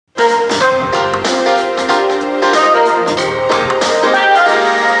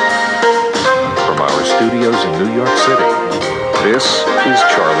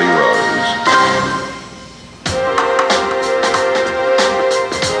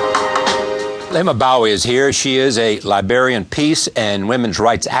Leymah Gbowee is here. She is a Liberian peace and women's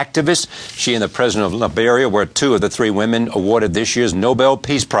rights activist. She and the president of Liberia were two of the three women awarded this year's Nobel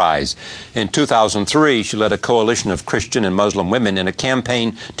Peace Prize. In 2003, she led a coalition of Christian and Muslim women in a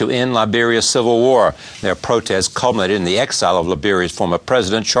campaign to end Liberia's civil war. Their protests culminated in the exile of Liberia's former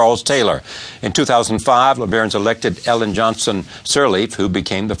president, Charles Taylor. In 2005, Liberians elected Ellen Johnson Sirleaf, who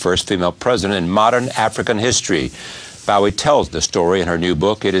became the first female president in modern African history. Gbowee tells the story in her new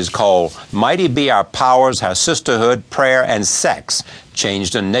book. It is called Mighty Be Our Powers, How Sisterhood, Prayer, and Sex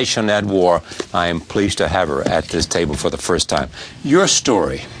Changed a Nation at War. I am pleased to have her at this table for the first time. Your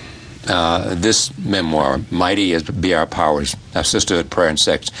story, this memoir, Mighty Be Our Powers, How Sisterhood, Prayer, and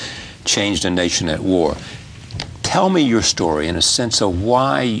Sex Changed a Nation at War. Tell me your story in a sense of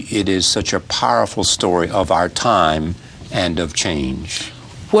why it is such a powerful story of our time and of change.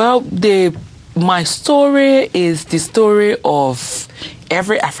 Well, my story is the story of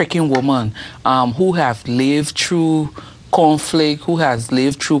every African woman who have lived through conflict, who has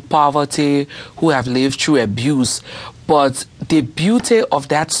lived through poverty, who have lived through abuse. But the beauty of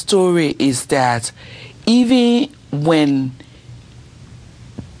that story is that even when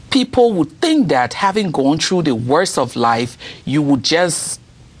people would think that having gone through the worst of life, you would just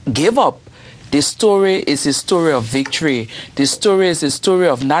give up, the story is a story of victory. The story is a story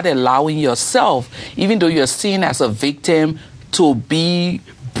of not allowing yourself, even though you're seen as a victim, to be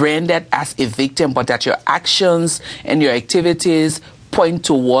branded as a victim, but that your actions and your activities point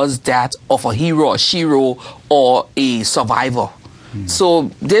towards that of a hero or shero or a survivor. So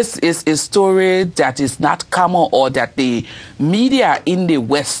this is a story that is not common, or that the media in the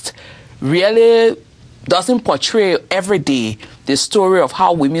West really doesn't portray every day the story of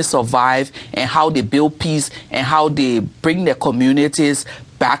how women survive and how they build peace and how they bring their communities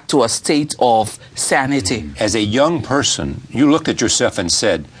back to a state of sanity. As a young person, you looked at yourself and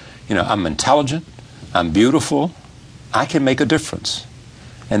said, you know, I'm intelligent, I'm beautiful, I can make a difference.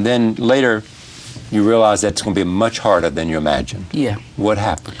 And then later, you realize that's going to be much harder than you imagined. Yeah. What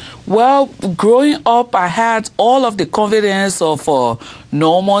happened? Well, growing up, I had all of the confidence of a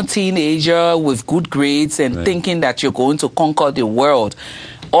normal teenager with good grades and thinking that you're going to conquer the world.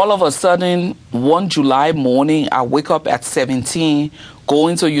 All of a sudden, one July morning, I wake up at 17,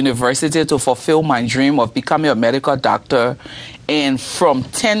 going to university to fulfill my dream of becoming a medical doctor. And from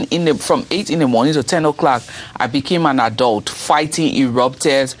 8 in the morning to 10 o'clock, I became an adult. Fighting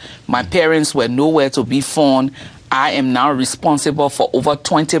erupted. My parents were nowhere to be found. I am now responsible for over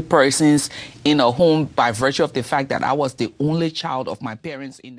 20 persons in a home by virtue of the fact that I was the only child of my parents in that